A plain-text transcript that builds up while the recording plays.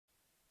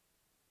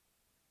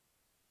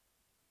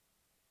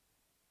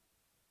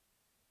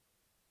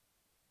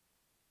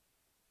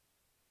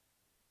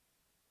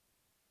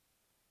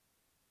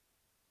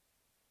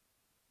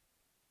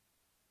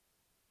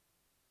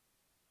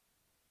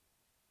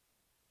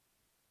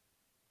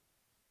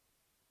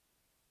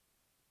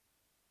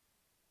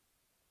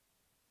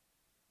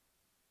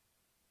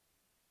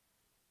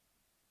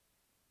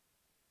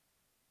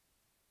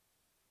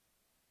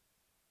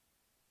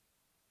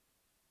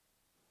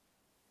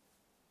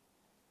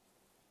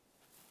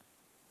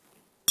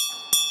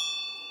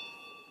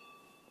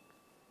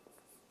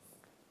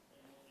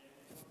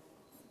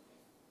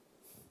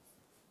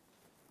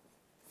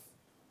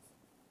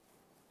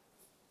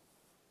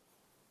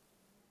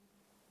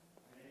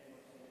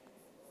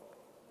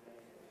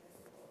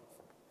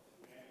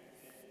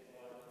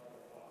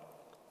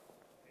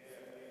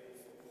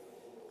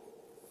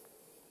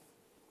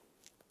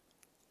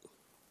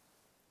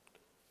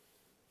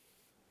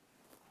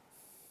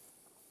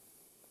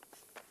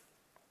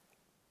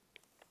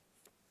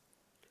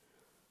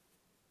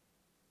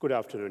Good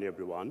afternoon,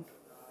 everyone.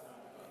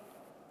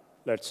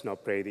 Let's now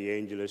pray the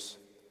Angelus.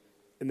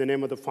 In the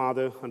name of the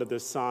Father, and of the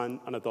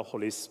Son, and of the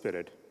Holy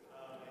Spirit.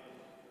 Amen.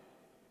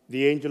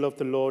 The angel of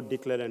the Lord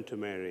declared unto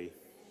Mary,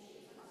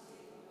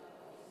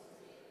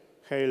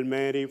 Hail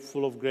Mary,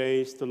 full of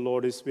grace, the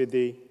Lord is with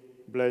thee.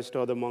 Blessed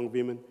art thou among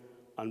women,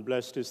 and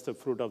blessed is the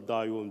fruit of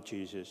thy womb,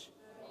 Jesus.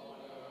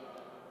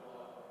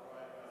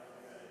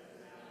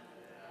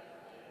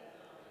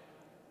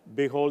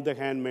 Behold the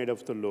handmaid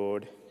of the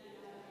Lord.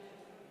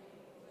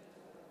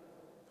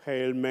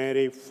 Hail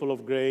Mary, full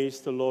of grace,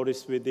 the Lord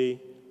is with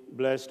thee.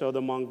 Blessed art thou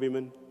among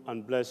women,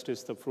 and blessed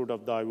is the fruit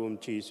of thy womb,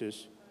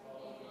 Jesus.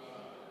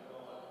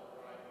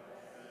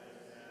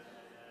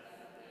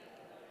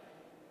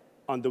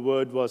 And the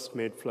Word was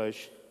made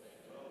flesh.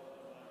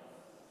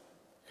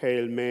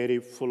 Hail Mary,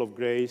 full of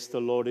grace, the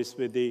Lord is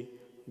with thee.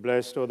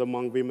 Blessed art thou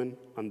among women,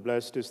 and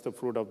blessed is the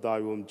fruit of thy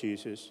womb,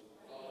 Jesus.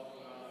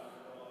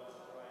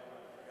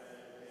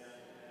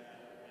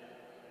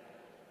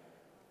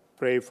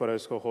 Pray for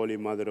us, O Holy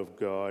Mother of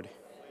God.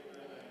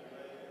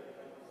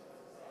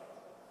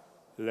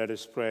 Let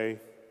us pray.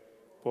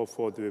 Pour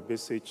forth, we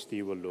beseech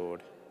thee, O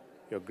Lord,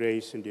 your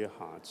grace into your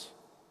hearts,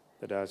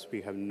 that as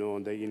we have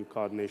known the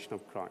incarnation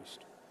of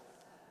Christ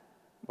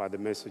by the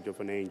message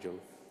of an angel,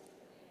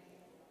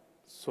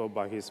 so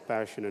by his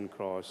passion and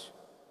cross,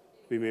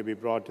 we may be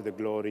brought to the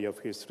glory of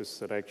his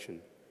resurrection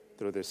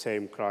through the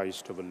same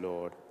Christ our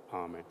Lord.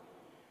 Amen.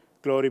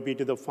 Glory be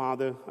to the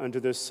Father, and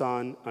to the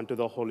Son, and to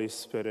the Holy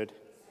Spirit.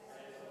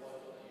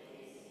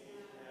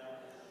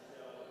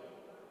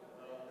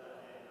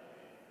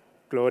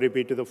 Glory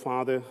be to the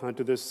Father, and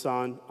to the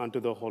Son, and to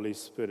the Holy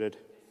Spirit.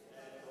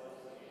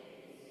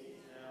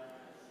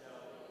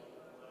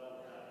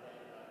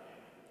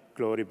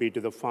 Glory be to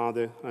the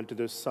Father, and to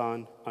the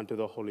Son, and to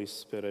the Holy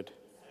Spirit.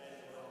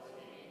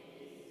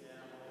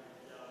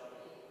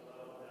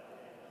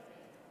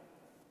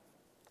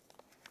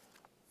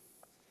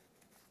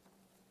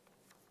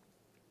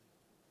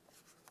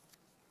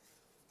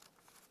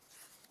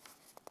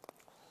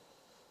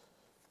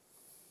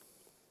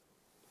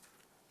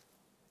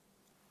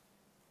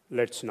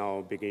 Let's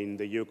now begin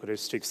the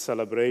Eucharistic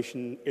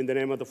celebration in the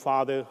name of the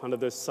Father, and of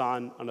the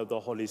Son, and of the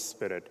Holy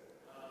Spirit.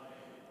 Amen.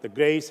 The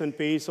grace and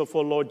peace of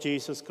our Lord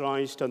Jesus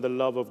Christ, and the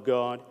love of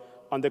God,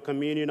 and the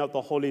communion of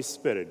the Holy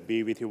Spirit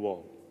be with you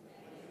all.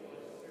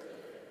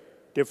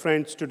 Dear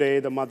friends, today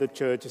the Mother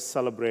Church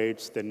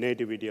celebrates the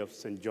nativity of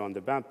St. John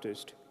the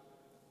Baptist.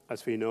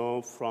 As we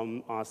know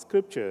from our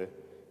scripture,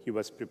 he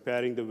was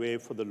preparing the way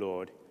for the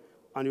Lord,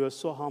 and he was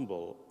so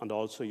humble, and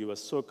also he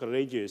was so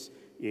courageous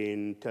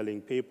in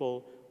telling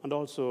people. And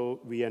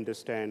also we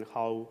understand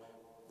how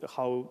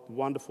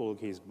wonderful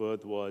his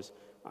birth was,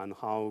 and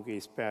how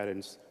his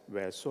parents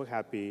were so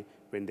happy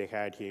when they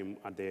had him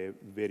at their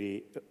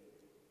very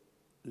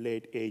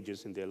late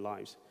ages in their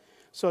lives.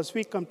 So as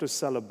we come to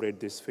celebrate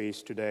this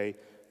feast today,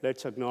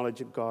 let's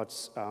acknowledge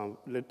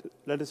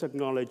let us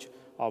acknowledge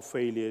our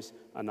failures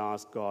and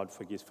ask God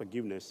for his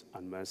forgiveness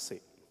and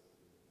mercy.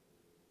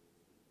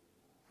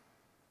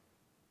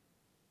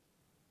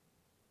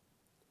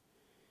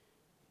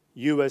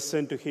 You were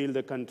sent to heal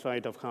the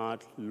contrite of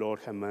heart, Lord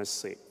have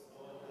mercy.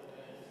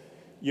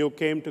 You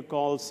came to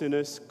call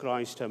sinners,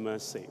 Christ have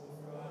mercy.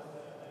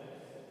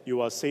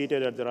 You are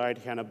seated at the right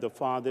hand of the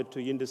Father to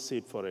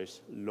intercede for us,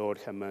 Lord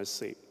have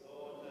mercy.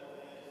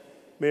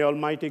 May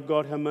Almighty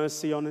God have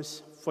mercy on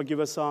us,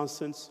 forgive us our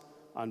sins,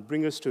 and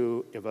bring us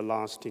to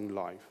everlasting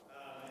life.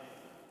 Amen.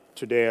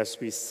 Today, as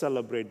we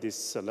celebrate this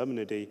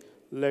solemnity,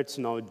 let's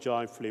now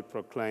joyfully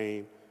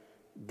proclaim,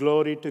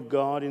 Glory to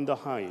God in the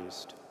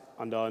highest,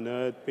 and on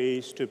earth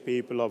peace to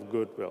people of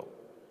good will.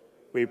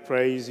 We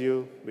praise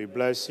you, we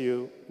bless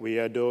you, we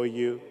adore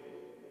you,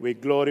 we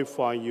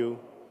glorify you,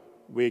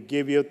 we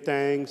give you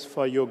thanks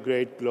for your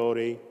great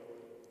glory,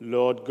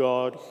 Lord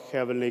God,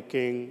 Heavenly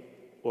King,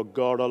 O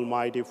God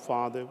Almighty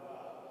Father,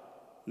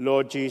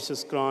 Lord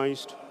Jesus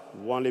Christ,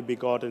 only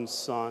begotten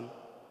Son,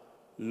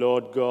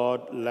 Lord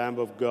God, Lamb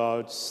of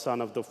God,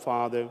 Son of the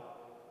Father,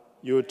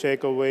 you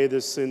take away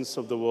the sins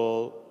of the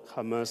world,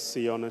 have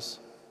mercy on us.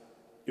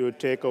 You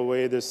take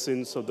away the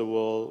sins of the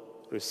world,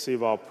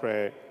 receive our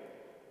prayer.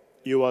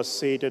 You are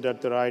seated at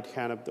the right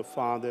hand of the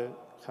Father,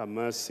 have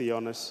mercy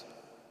on us.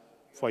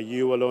 For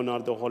you alone are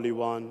the Holy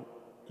One,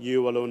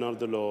 you alone are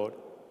the Lord,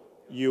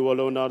 you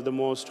alone are the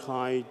Most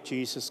High,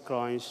 Jesus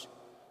Christ,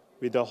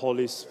 with the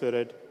Holy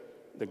Spirit,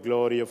 the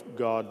glory of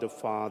God the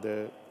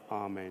Father.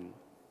 Amen.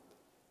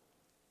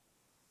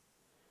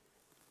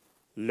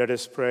 Let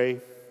us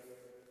pray.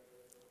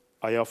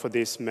 I offer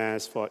this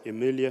Mass for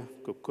Emilia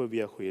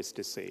Kukovia, who is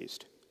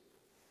deceased.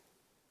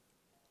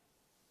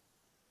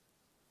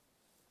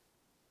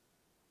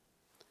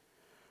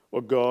 O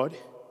God,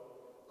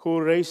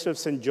 who raised up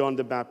St. John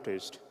the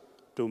Baptist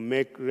to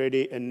make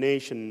ready a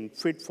nation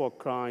fit for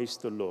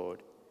Christ the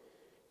Lord,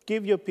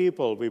 give your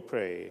people, we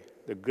pray,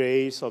 the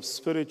grace of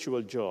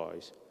spiritual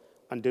joys,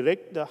 and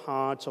direct the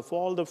hearts of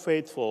all the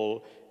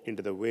faithful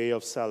into the way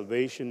of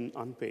salvation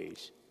and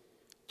peace.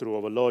 Through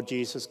our Lord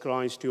Jesus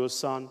Christ, your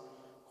Son,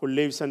 who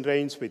lives and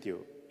reigns with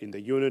you in the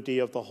unity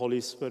of the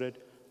Holy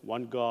Spirit,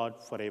 one God,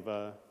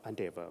 forever and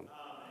ever.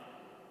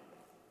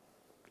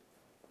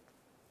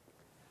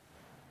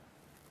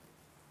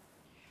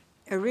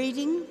 A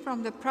reading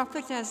from the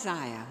prophet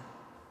Isaiah.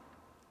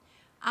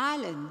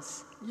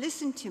 Islands,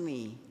 listen to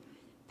me.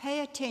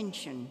 Pay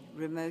attention,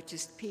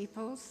 remotest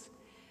peoples.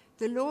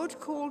 The Lord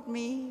called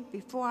me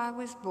before I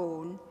was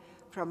born.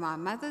 From my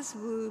mother's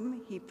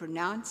womb, he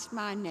pronounced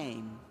my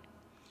name.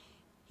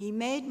 He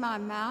made my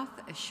mouth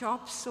a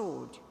sharp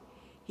sword.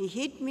 He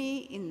hid me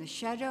in the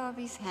shadow of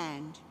his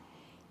hand.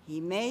 He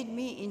made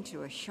me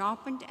into a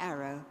sharpened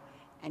arrow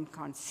and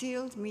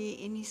concealed me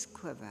in his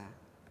quiver.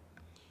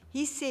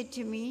 He said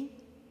to me,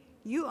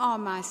 "You are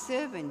my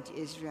servant,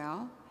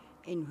 Israel,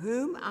 in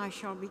whom I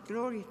shall be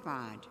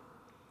glorified."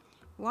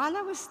 While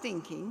I was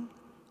thinking,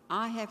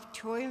 I have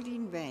toiled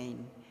in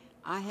vain.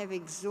 I have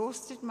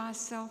exhausted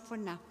myself for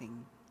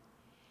nothing.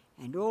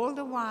 And all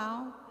the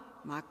while,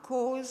 my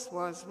cause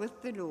was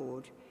with the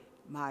Lord,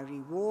 my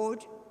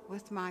reward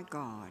with my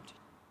God.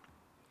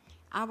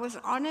 I was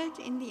honored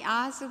in the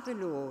eyes of the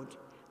Lord.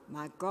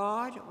 My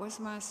God was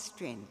my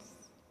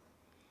strength.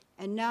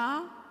 And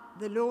now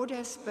the Lord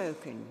has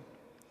spoken.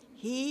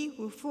 He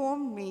who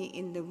formed me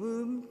in the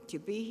womb to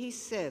be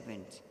his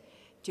servant,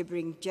 to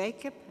bring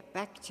Jacob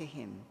back to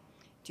him,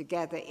 to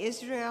gather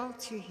Israel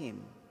to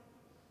him.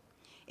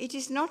 It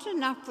is not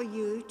enough for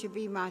you to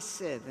be my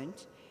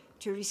servant,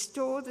 to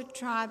restore the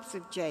tribes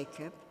of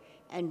Jacob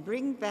and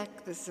bring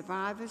back the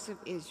survivors of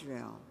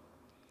Israel.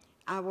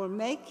 I will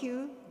make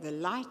you the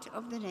light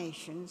of the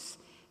nations,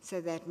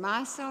 so that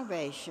my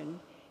salvation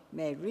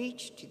may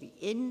reach to the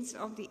ends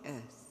of the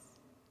earth.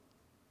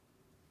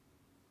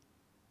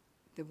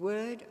 The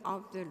word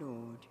of the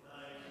Lord.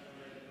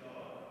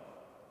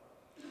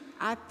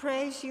 I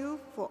praise you,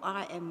 for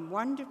I am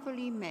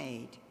wonderfully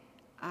made.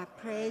 I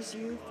praise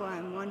you, for I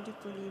am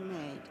wonderfully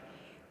made.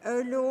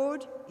 O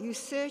Lord, you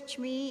search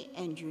me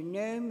and you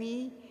know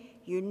me.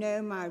 You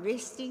know my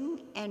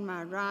resting and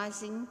my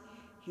rising.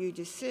 You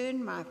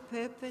discern my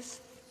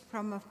purpose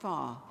from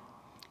afar.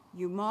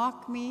 You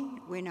mark me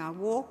when I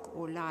walk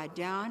or lie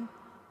down.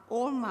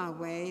 All my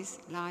ways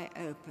lie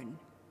open.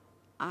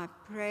 I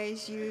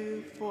praise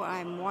you, for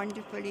I am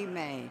wonderfully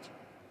made.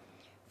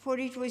 For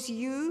it was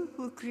you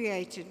who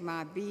created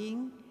my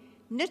being,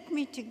 knit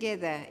me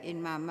together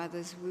in my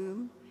mother's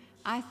womb.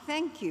 I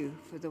thank you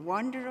for the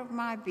wonder of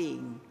my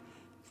being,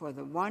 for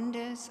the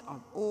wonders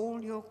of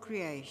all your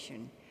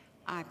creation.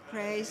 I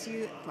praise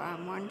you, for I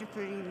am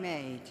wonderfully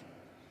made.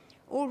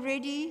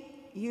 Already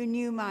you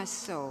knew my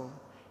soul.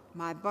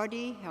 My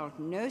body held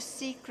no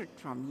secret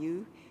from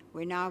you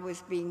when I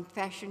was being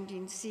fashioned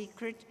in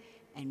secret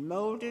and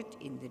molded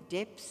in the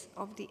depths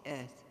of the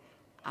earth.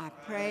 I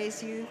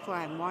praise you, for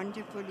I am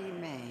wonderfully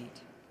made.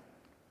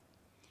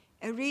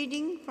 A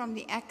reading from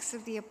the Acts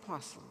of the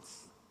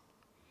Apostles.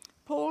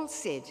 Paul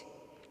said,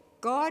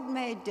 God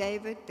made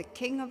David the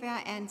king of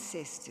our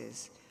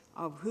ancestors,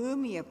 of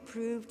whom he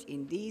approved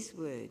in these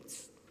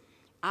words,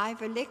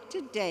 I've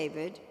elected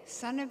David,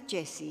 son of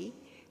Jesse,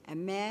 a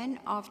man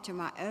after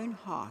my own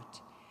heart,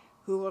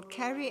 who will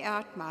carry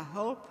out my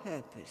whole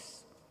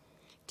purpose.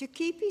 To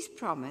keep his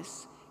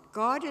promise,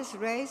 God has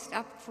raised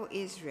up for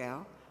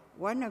Israel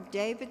one of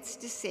David's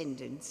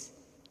descendants,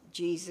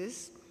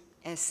 Jesus,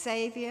 as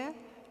Savior,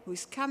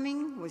 whose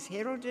coming was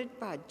heralded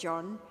by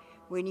John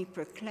when he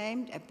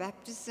proclaimed a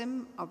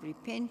baptism of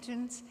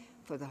repentance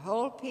for the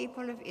whole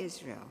people of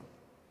Israel.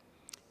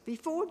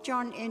 Before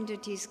John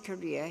ended his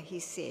career, he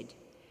said,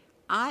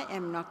 I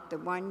am not the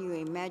one you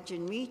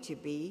imagine me to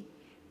be.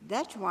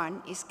 That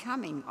one is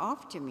coming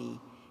after me,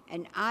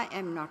 and I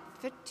am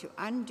not fit to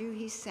undo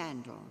his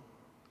sandal.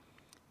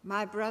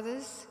 My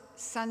brothers,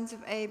 sons of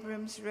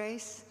Abraham's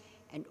race,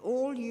 and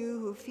all you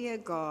who fear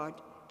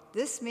God,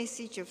 this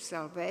message of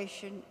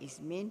salvation is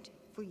meant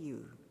for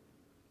you.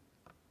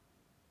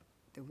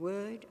 The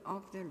word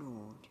of the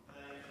Lord.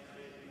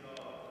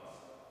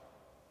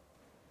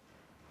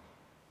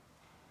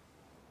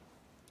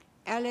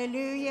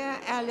 Alleluia,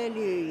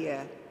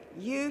 alleluia.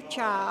 You,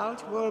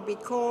 child, will be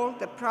called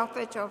the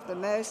prophet of the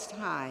Most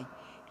High.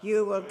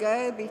 You will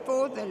go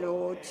before the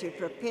Lord to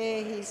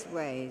prepare his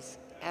ways.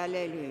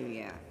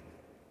 Alleluia.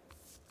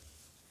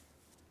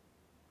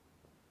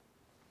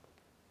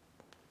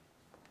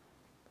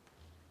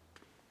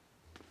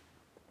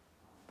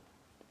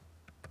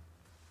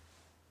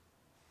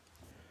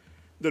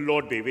 The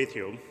Lord be with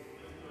you.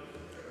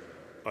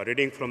 A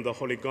reading from the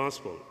Holy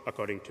Gospel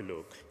according to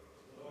Luke.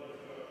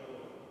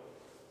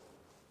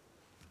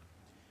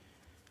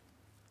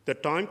 The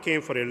time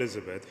came for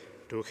Elizabeth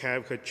to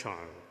have her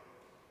child,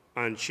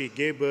 and she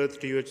gave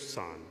birth to a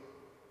son.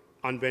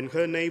 And when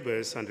her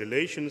neighbors and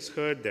relations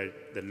heard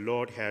that the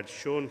Lord had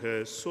shown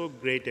her so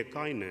great a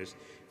kindness,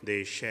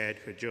 they shared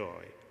her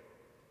joy.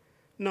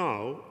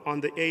 Now,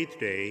 on the 8th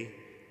day,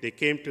 they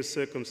came to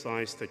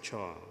circumcise the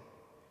child.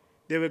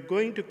 They were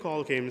going to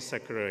call him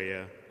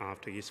Zechariah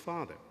after his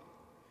father.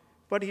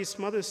 But his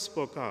mother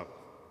spoke up.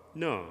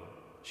 No,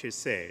 she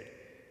said,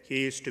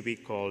 he is to be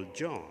called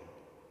John.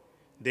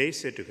 They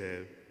said to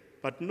her,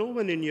 but no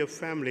one in your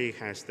family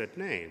has that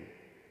name.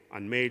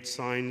 and made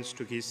signs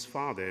to his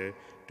father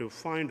to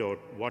find out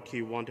what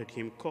he wanted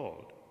him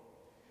called.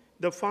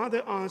 The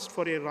father asked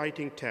for a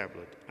writing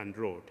tablet and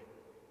wrote,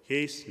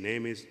 "His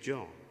name is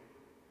John."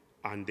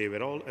 And they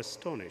were all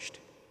astonished.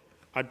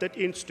 At that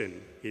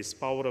instant, his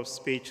power of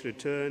speech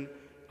returned,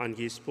 and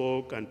he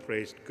spoke and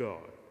praised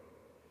God.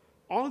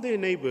 All their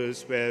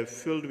neighbors were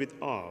filled with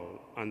awe,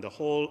 and the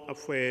whole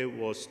affair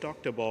was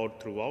talked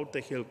about throughout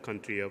the hill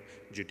country of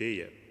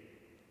Judea.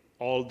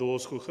 All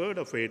those who heard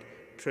of it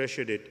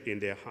treasured it in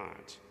their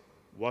hearts.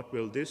 What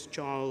will this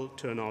child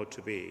turn out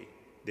to be?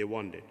 They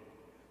wondered.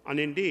 And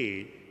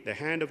indeed, the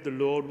hand of the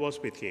Lord was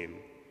with him.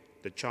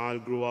 The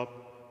child grew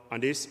up,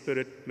 and his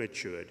spirit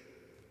matured,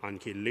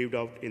 and he lived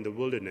out in the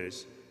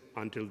wilderness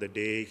until the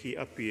day he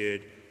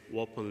appeared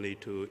openly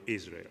to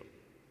Israel.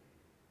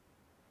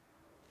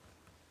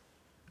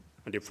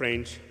 And dear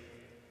friends,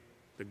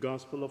 the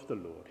gospel of the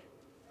Lord.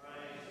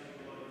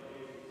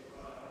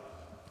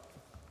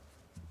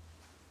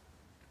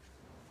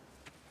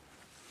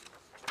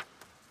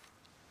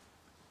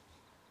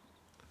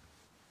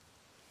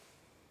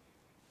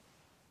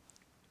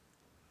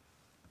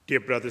 Dear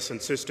brothers and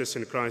sisters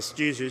in Christ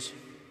Jesus,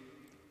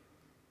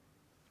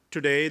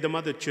 today the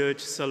Mother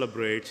Church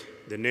celebrates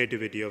the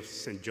Nativity of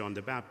St. John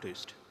the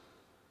Baptist.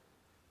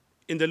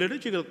 In the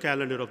liturgical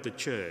calendar of the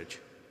Church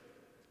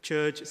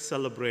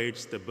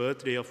celebrates the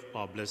birthday of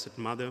our Blessed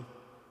Mother,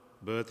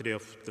 birthday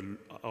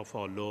of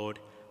our Lord,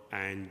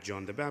 and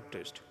John the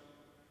Baptist.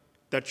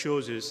 That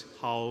shows us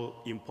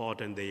how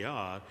important they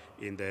are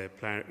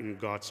in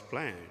God's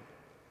plan.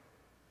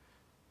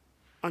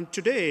 And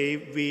today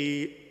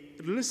we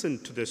listen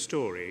to the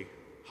story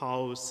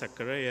how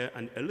Zechariah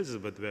and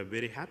Elizabeth were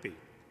very happy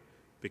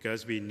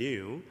because we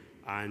knew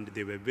and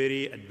they were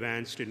very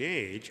advanced in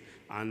age,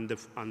 and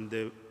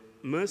the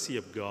mercy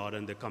of God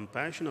and the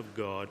compassion of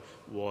God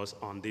was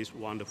on this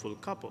wonderful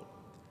couple.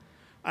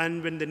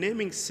 And when the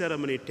naming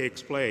ceremony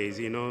takes place,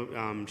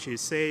 she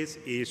says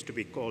he is to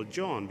be called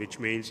John, which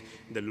means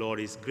the Lord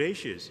is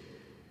gracious.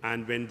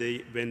 And when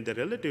the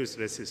relatives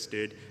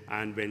resisted,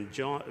 and when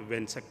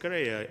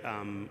Zechariah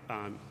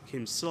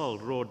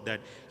himself wrote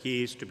that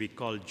he is to be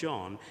called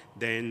John,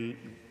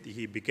 then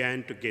he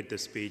began to get the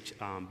speech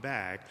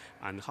back,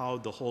 and how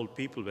the whole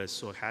people were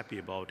so happy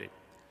about it.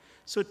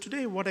 So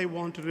today what I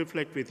want to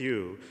reflect with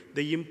you,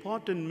 the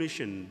important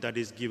mission that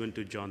is given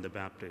to John the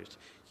Baptist.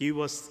 He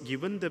was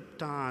given the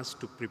task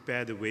to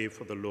prepare the way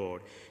for the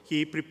Lord.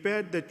 He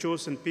prepared the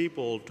chosen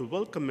people to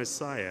welcome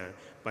Messiah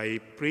by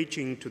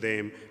preaching to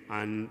them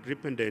and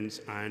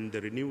repentance and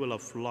the renewal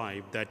of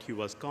life that he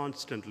was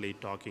constantly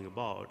talking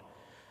about.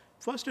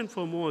 First and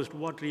foremost,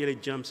 what really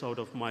jumps out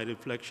of my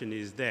reflection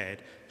is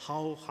that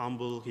how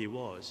humble he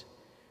was.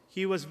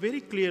 He was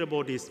very clear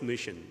about his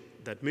mission.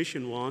 That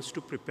mission was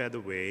to prepare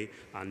the way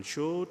and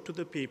show to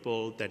the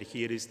people that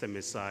here is the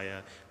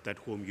Messiah that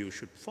whom you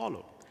should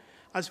follow.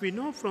 As we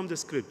know from the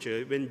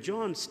scripture, when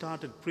John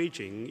started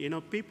preaching,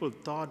 people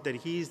thought that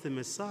he is the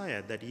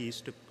Messiah, that he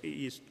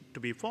is to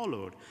be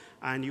followed.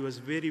 And he was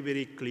very,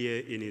 very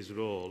clear in his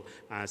role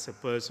as a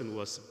person who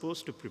was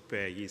supposed to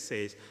prepare. He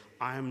says,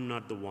 I am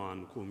not the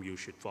one whom you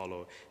should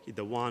follow.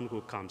 The one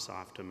who comes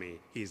after me,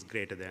 he is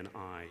greater than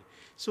I.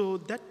 So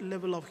that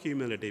level of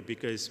humility,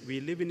 because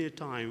we live in a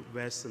time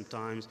where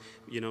sometimes,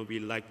 we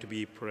like to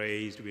be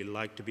praised, we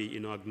like to be,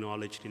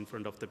 acknowledged in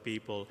front of the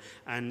people.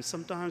 And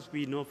sometimes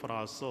we know for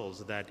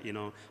ourselves that,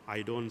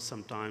 I don't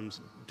sometimes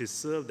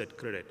deserve that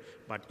credit,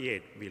 but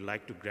yet we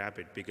like to grab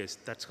it because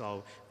that's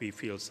how we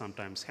feel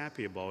sometimes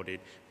happy about it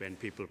when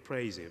people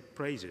praise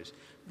us.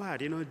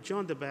 But,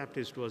 John the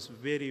Baptist was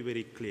very,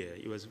 very clear.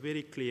 He was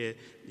very clear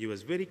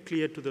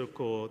to the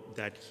core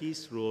that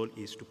his role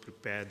is to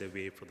prepare the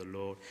way for the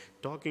Lord,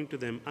 talking to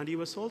them. And he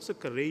was also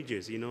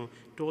courageous,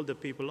 told the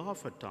people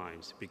off at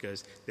times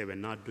because they were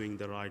not doing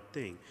the right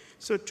thing.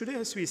 So today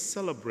as we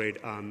celebrate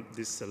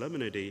this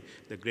solemnity,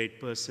 the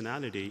great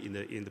personality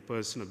in the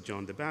person of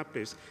John the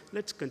Baptist,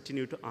 let's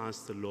continue to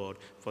ask the Lord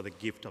for the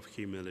gift of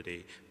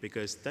humility,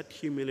 because that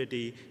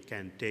humility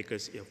can take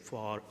us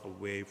far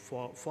away,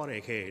 far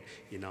ahead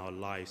in our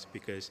lives.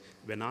 Because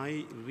when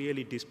I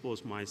really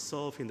dispose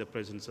myself in the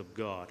presence of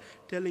God,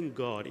 telling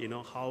God,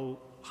 how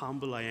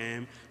humble I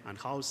am and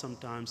how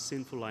sometimes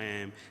sinful I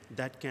am,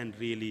 that can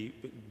really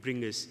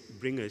bring us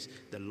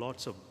the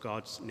lots of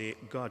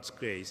God's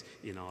grace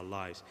in our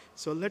lives.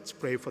 So let's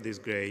pray for this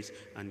grace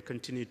and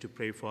continue to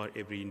pray for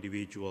every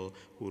individual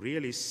who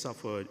really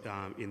suffered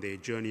in their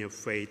journey of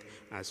faith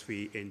as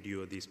we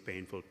endure this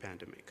painful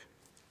pandemic.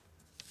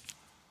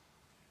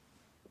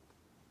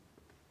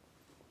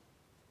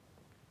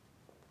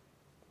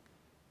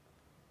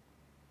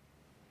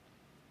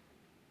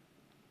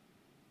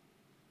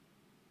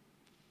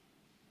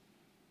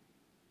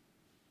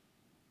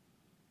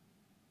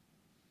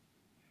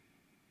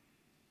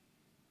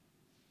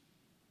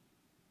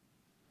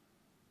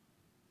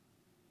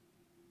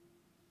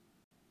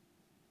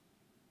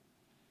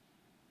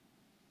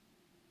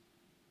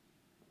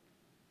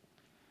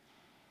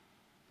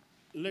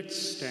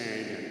 Let's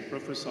stand and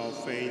profess our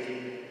faith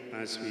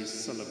as we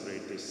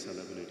celebrate this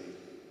solemnity.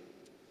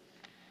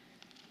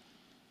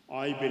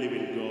 I believe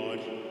in God,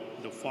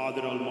 the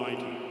Father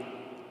Almighty,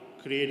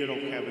 creator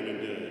of heaven and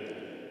earth,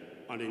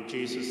 and in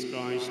Jesus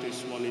Christ,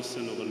 his only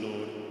Son, our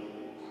Lord,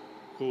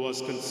 who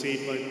was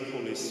conceived by the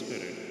Holy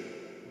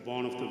Spirit,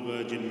 born of the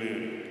Virgin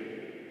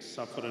Mary,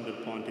 suffered under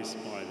Pontius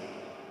Pilate,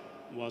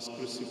 was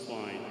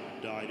crucified,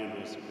 died,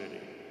 and was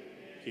buried.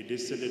 He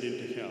descended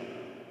into hell.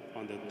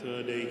 On the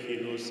third day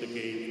he rose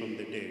again from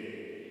the dead.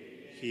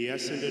 He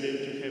ascended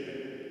into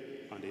heaven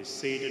and is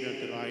seated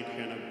at the right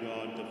hand of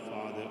God the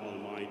Father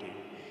Almighty.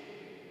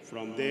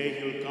 From there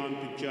he will come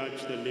to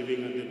judge the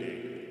living and the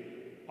dead.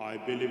 I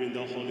believe in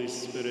the Holy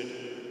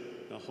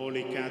Spirit, the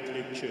Holy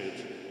Catholic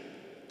Church,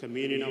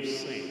 communion of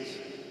saints,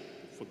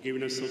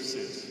 forgiveness of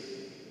sins,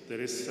 the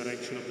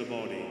resurrection of the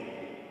body,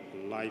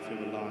 life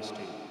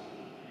everlasting.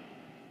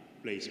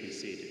 Please be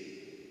seated.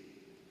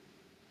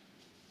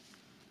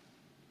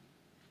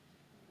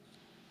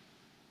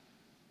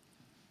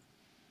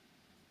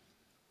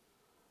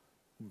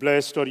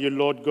 Blessed are you,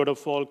 Lord God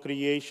of all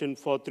creation,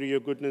 for through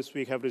your goodness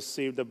we have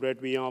received the bread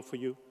we offer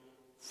you.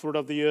 Fruit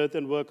of the earth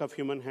and work of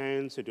human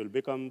hands, it will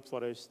become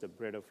for us the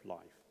bread of life.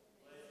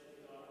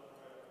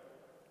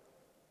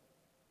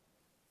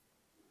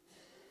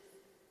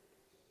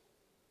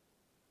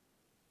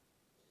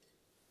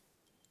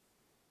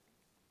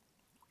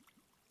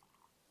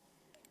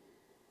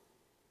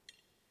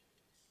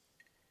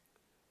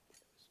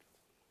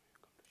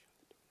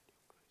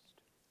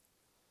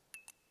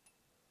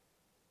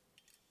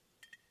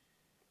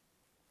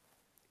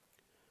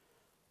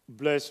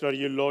 Blessed are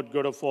you, Lord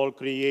God of all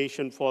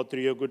creation, for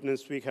through your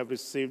goodness we have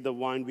received the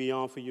wine we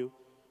offer you.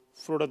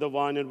 Fruit of the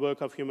vine and work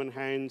of human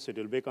hands, it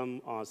will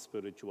become our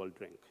spiritual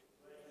drink.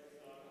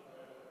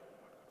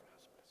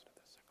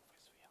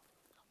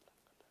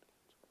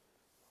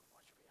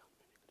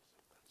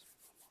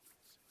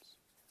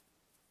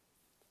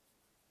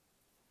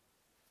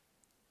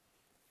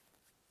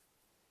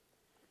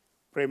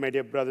 Pray, my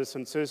dear brothers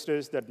and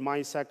sisters, that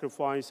my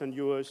sacrifice and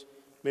yours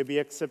may be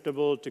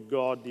acceptable to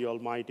God, the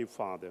Almighty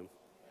Father.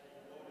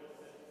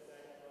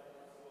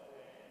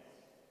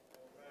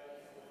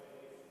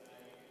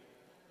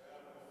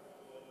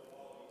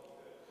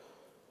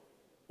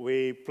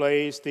 We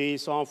place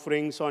these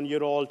offerings on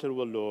your altar,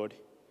 O Lord,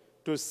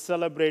 to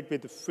celebrate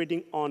with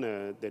fitting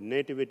honor the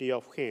nativity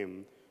of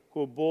him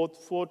who both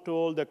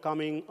foretold the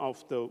coming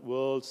of the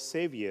world's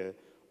Savior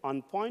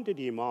and pointed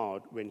him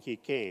out when he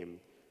came,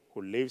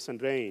 who lives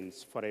and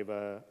reigns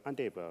forever and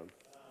ever. Amen.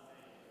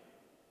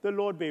 The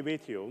Lord be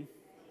with you.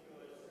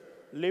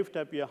 Lift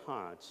up your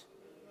hearts.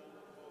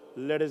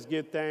 Let us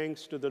give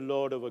thanks to the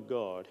Lord our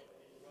God.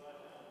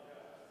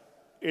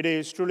 It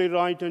is truly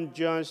right and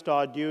just,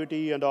 our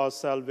duty and our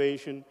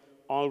salvation,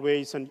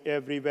 always and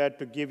everywhere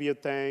to give you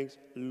thanks,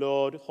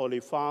 Lord, Holy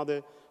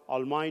Father,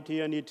 Almighty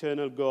and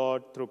eternal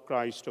God, through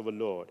Christ our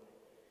Lord.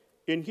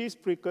 In his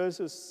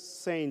precursor,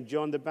 Saint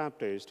John the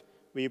Baptist,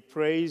 we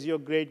praise your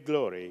great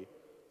glory,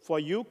 for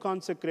you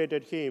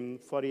consecrated him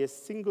for a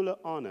singular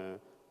honor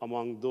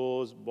among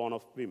those born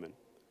of women.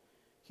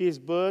 His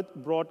birth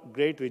brought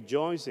great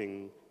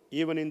rejoicing.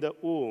 Even in the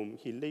womb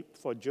he leaped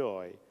for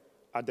joy.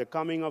 At the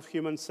coming of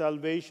human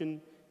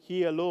salvation,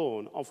 he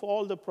alone of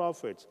all the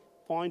prophets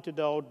pointed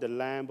out the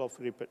Lamb of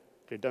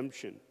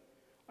redemption.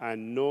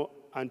 And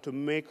to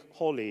make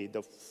holy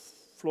the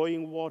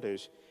flowing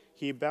waters,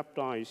 he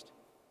baptized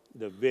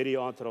the very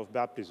author of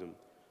baptism,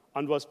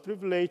 and was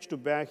privileged to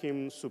bear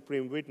him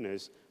supreme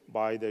witness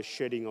by the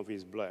shedding of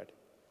his blood.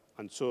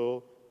 And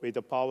so, with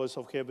the powers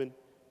of heaven,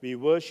 we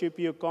worship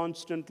you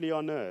constantly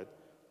on earth,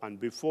 and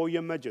before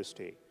your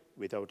majesty,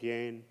 without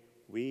end,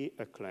 we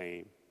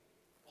acclaim,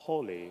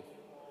 Holy.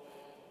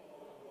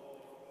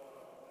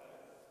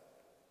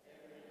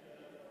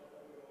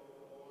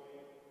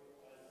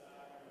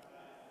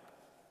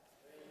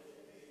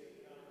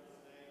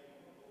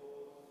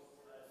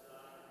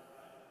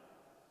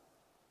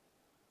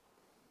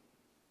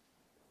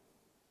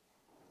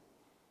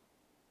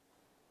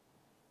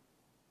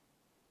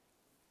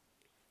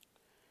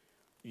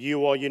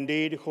 You are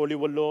indeed holy, O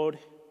Lord,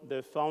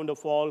 the fount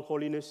of all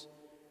holiness.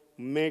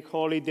 Make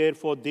holy,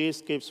 therefore,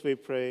 these gifts, we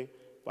pray,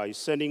 by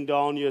sending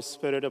down your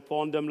Spirit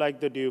upon them like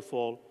the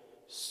dewfall,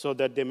 so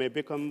that they may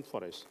become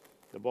for us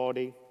the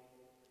body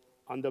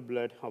and the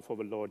blood of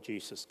our Lord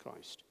Jesus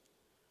Christ.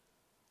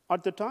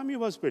 At the time he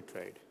was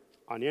betrayed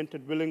and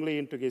entered willingly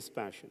into his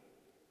passion,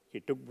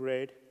 he took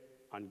bread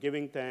and,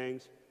 giving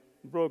thanks,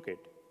 broke it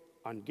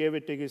and gave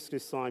it to his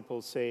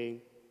disciples,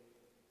 saying,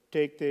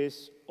 "Take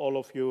this, all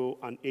of you,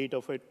 and eat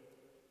of it,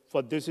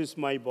 for this is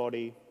my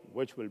body,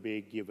 which will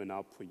be given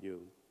up for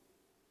you."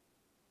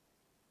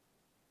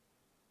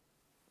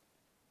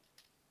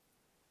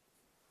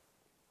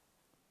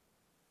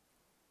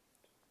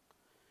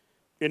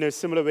 In a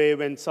similar way,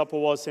 when supper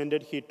was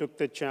ended, he took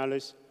the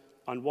chalice,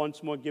 and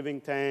once more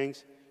giving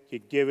thanks, he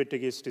gave it to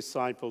his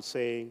disciples,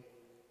 saying,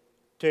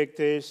 "Take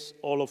this,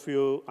 all of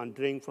you, and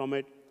drink from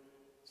it,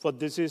 for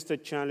this is the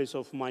chalice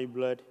of my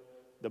blood,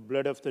 the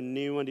blood of the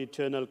new and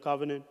eternal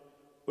covenant,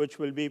 which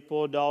will be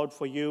poured out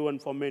for you and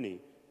for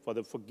many for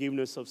the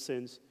forgiveness of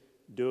sins.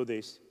 Do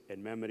this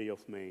in memory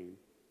of me."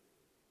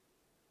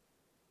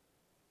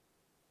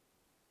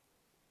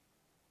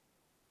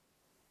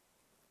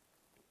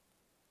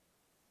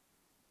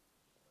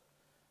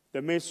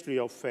 The mystery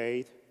of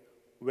faith,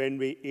 when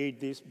we eat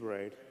this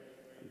bread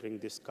and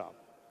drink this cup,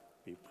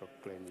 we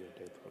proclaim your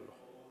death, O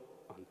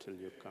Lord, until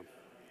you come.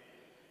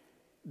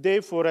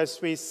 Therefore,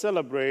 as we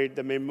celebrate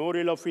the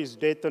memorial of his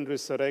death and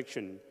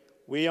resurrection,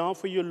 we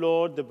offer you,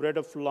 Lord, the bread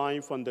of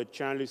life and the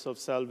chalice of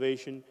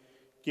salvation,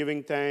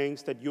 giving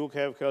thanks that you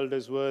have held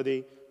us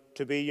worthy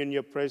to be in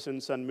your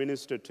presence and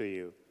minister to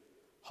you.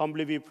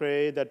 Humbly we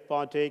pray that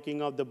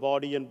partaking of the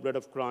body and blood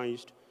of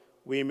Christ,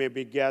 we may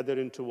be gathered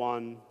into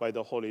one by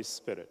the Holy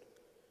Spirit.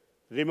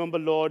 Remember,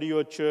 Lord,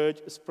 your church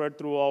spread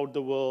throughout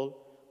the world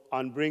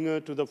and bring her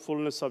to the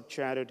fullness of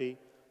charity,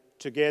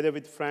 together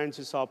with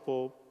Francis our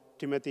Pope,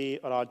 Timothy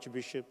our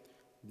Archbishop,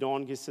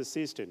 Don his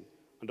assistant,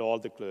 and all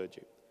the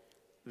clergy.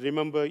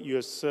 Remember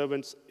your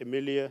servants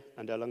Emilia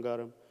and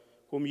Alangaram,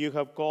 whom you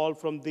have called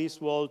from this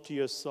world to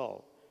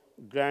yourself.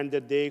 Grant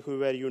that they who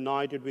were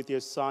united with your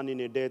Son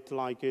in a death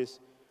like his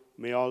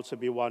may also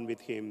be one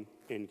with him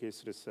in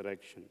his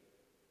resurrection.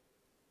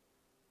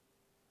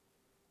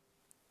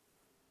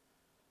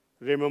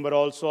 Remember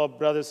also our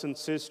brothers and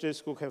sisters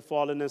who have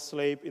fallen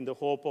asleep in the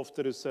hope of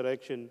the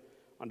resurrection,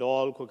 and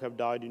all who have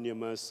died in your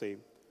mercy.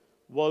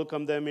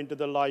 Welcome them into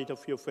the light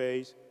of your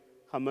face.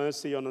 Have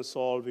mercy on us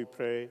all, we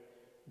pray,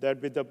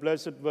 that with the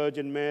Blessed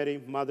Virgin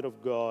Mary, Mother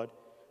of God,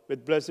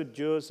 with blessed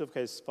Joseph,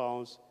 his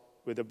spouse,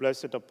 with the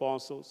blessed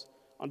apostles,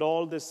 and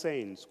all the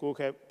saints who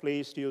have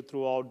pleased you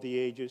throughout the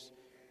ages,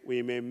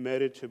 we may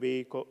merit to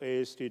be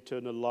co-heirs to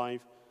eternal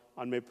life,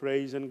 and may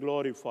praise and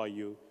glorify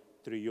you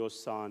through your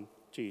Son,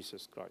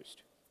 Jesus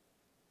Christ.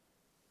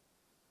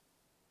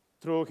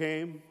 Through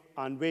him,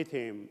 and with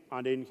him,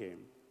 and in him,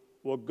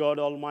 O God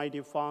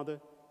Almighty Father,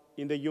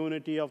 in the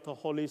unity of the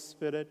Holy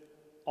Spirit,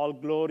 all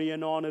glory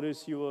and honor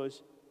is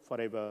yours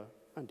forever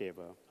and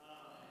ever. Amen.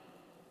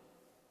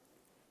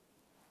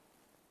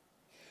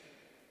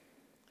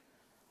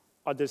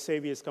 At the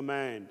Savior's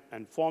command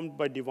and formed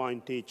by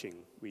divine teaching,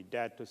 we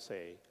dare to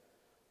say,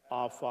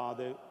 Our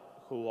Father,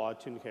 who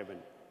art in heaven,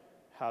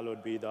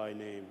 hallowed be thy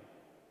name.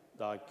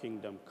 Thy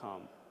kingdom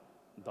come,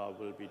 thy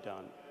will be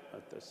done,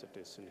 as it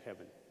is in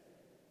heaven.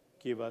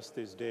 Give us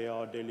this day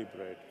our daily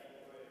bread,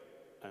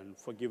 and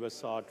forgive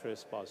us our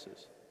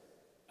trespasses,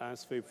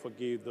 as we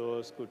forgive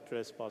those who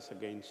trespass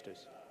against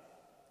us.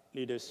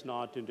 Lead us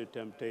not into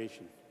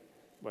temptation,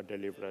 but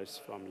deliver us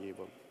from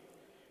evil.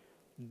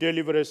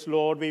 Deliver us,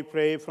 Lord, we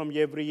pray, from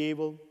every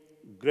evil.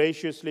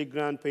 Graciously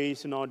grant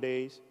peace in our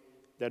days,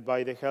 that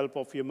by the help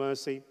of your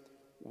mercy,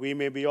 we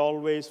may be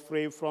always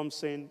free from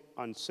sin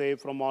and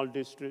safe from all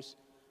distress,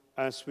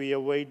 as we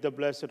await the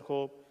blessed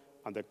hope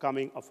and the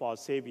coming of our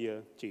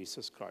Savior,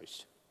 Jesus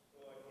Christ.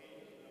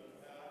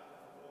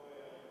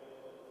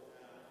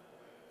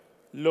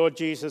 Lord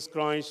Jesus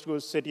Christ, who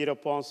said to your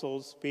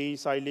apostles,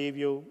 Peace I leave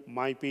you,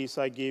 my peace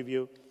I give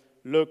you,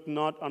 look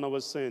not on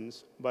our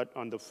sins, but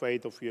on the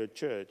faith of your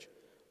church,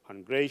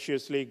 and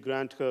graciously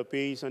grant her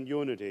peace and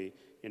unity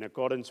in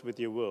accordance with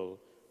your will,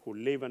 who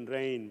live and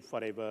reign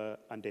forever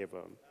and ever.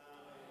 Amen.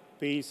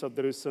 Peace of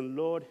the risen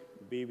Lord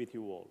be with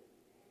you all.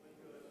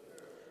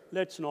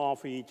 Let's now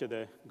offer each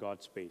other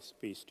God's peace.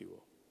 Peace to you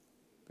all.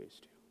 Peace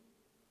to you.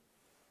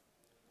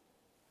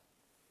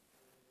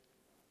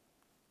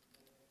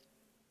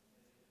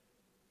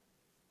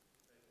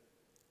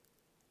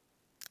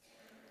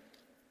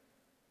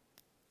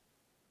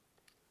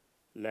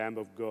 Lamb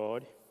of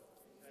God,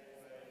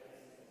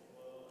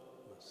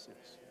 my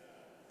sins.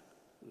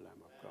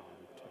 Lamb of God,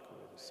 take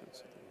away the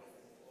sins of the world.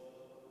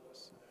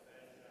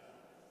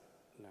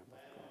 Lamb of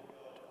God,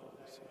 take away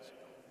the sins of the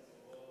world.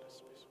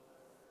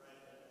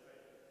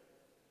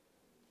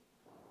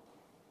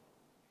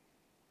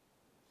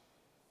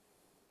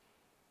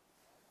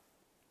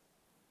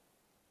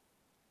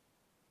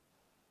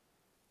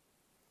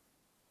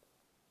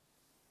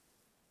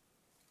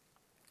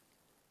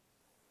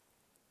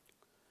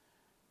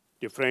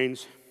 Dear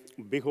friends,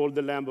 behold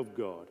the Lamb of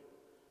God.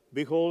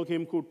 Behold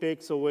him who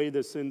takes away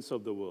the sins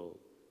of the world.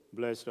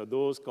 Blessed are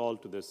those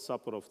called to the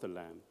supper of the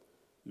Lamb.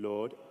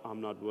 Lord,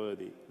 I'm not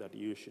worthy that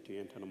you should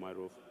enter under my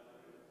roof,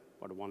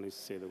 but only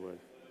say the word,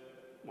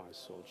 my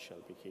soul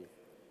shall be healed.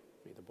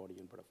 May the body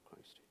and blood of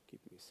Christ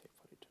keep me safe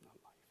for eternal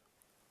life.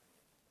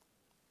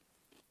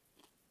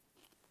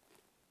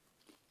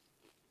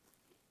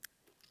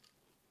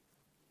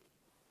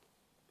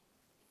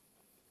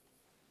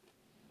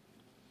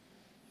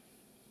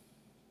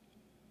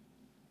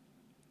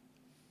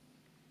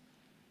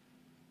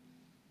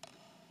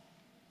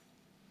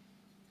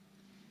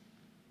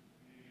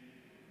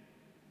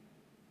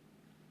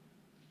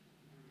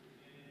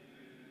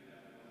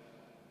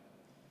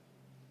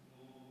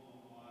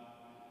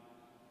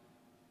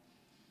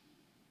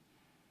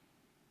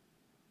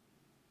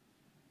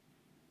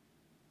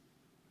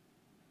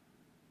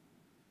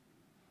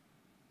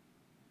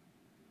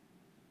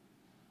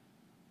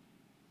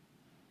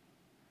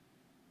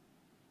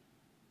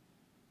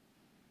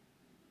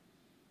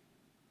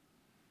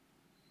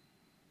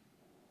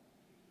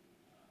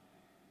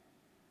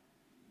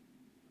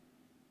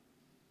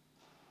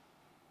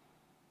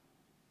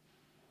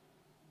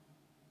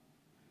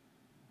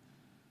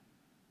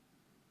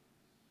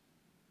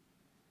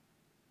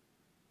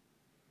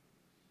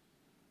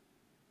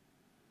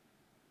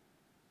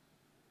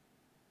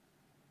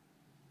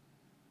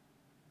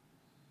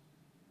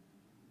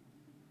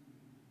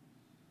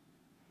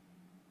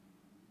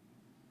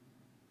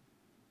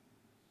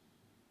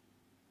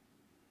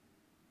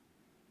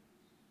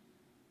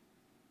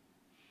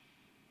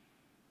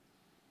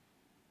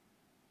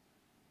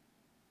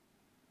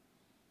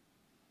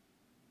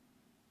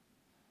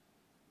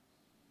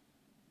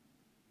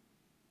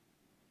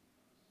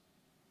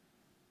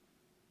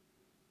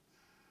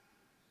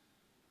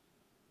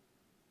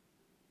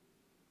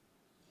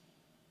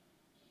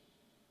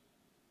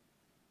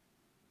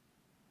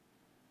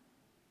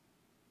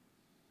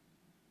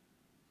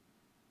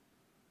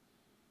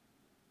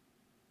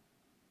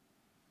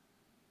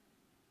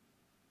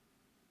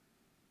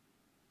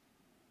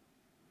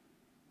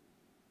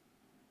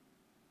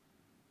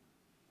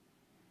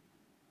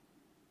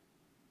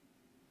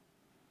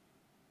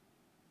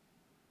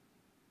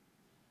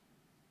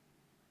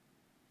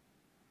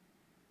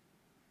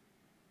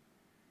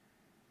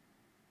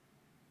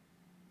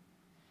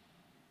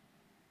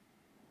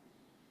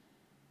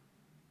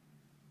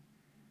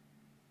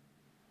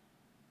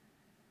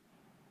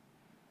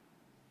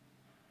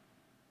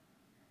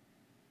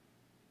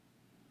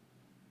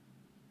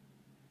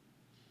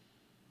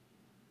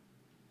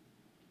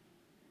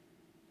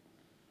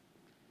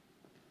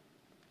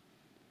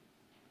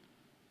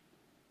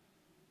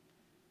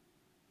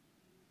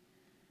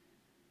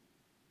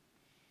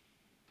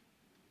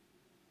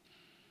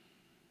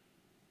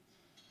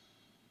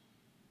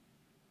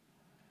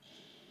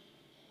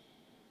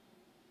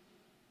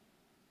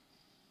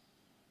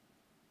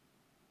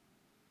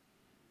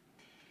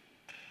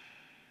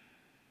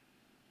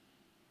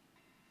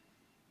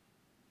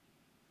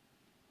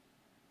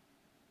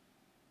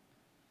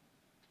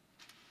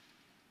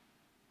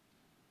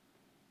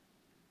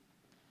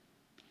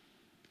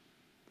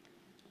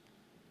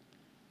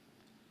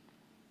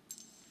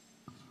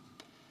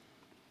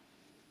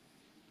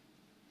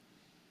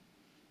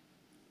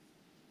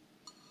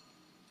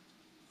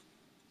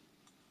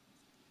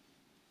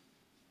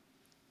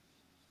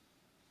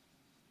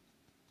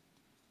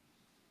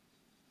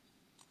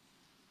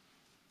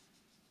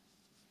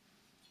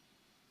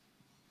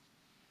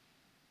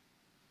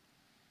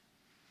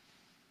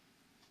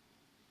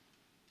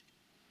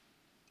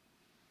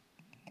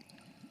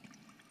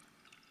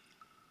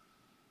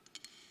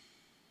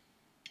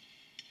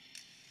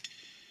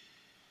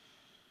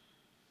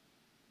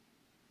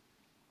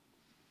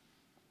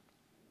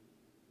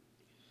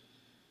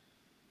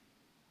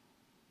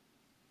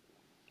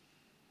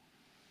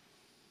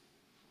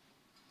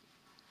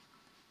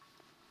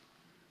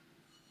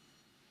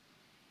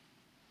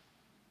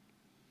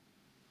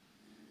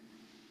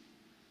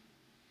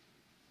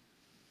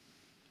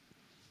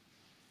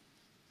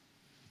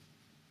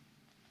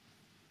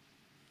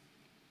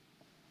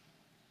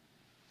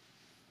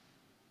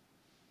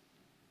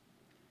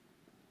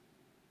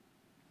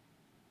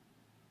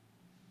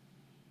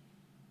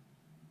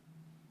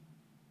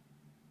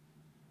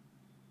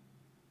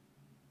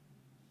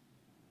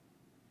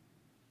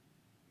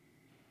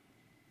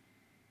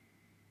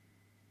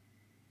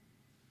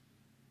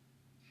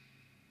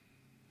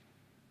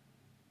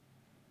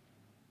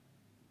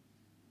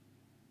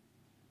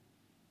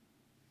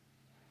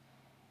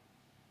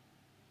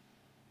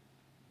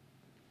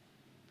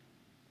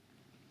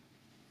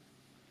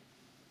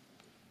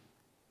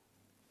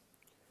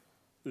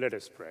 Let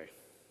us pray.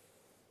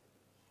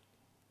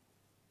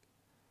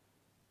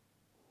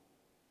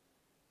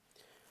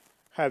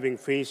 Having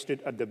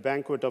feasted at the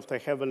banquet of the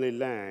heavenly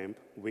Lamb,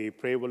 we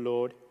pray, O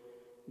Lord,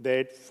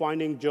 that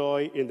finding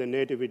joy in the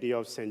nativity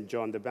of St.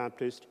 John the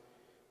Baptist,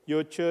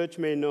 your church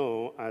may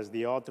know, as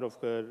the author of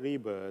her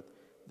rebirth,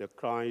 the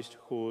Christ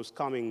whose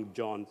coming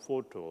John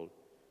foretold,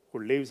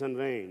 who lives and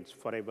reigns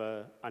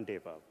forever and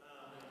ever. Amen.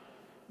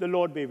 The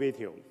Lord be with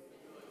you.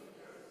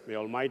 May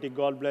Almighty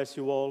God bless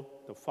you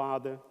all, the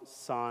Father,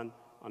 Son,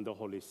 and the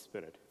Holy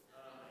Spirit.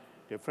 Amen.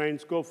 Dear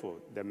friends, go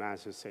forth. The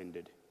Mass is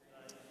ended.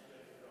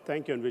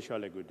 Thank you and wish you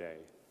all a good day.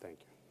 Thank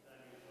you.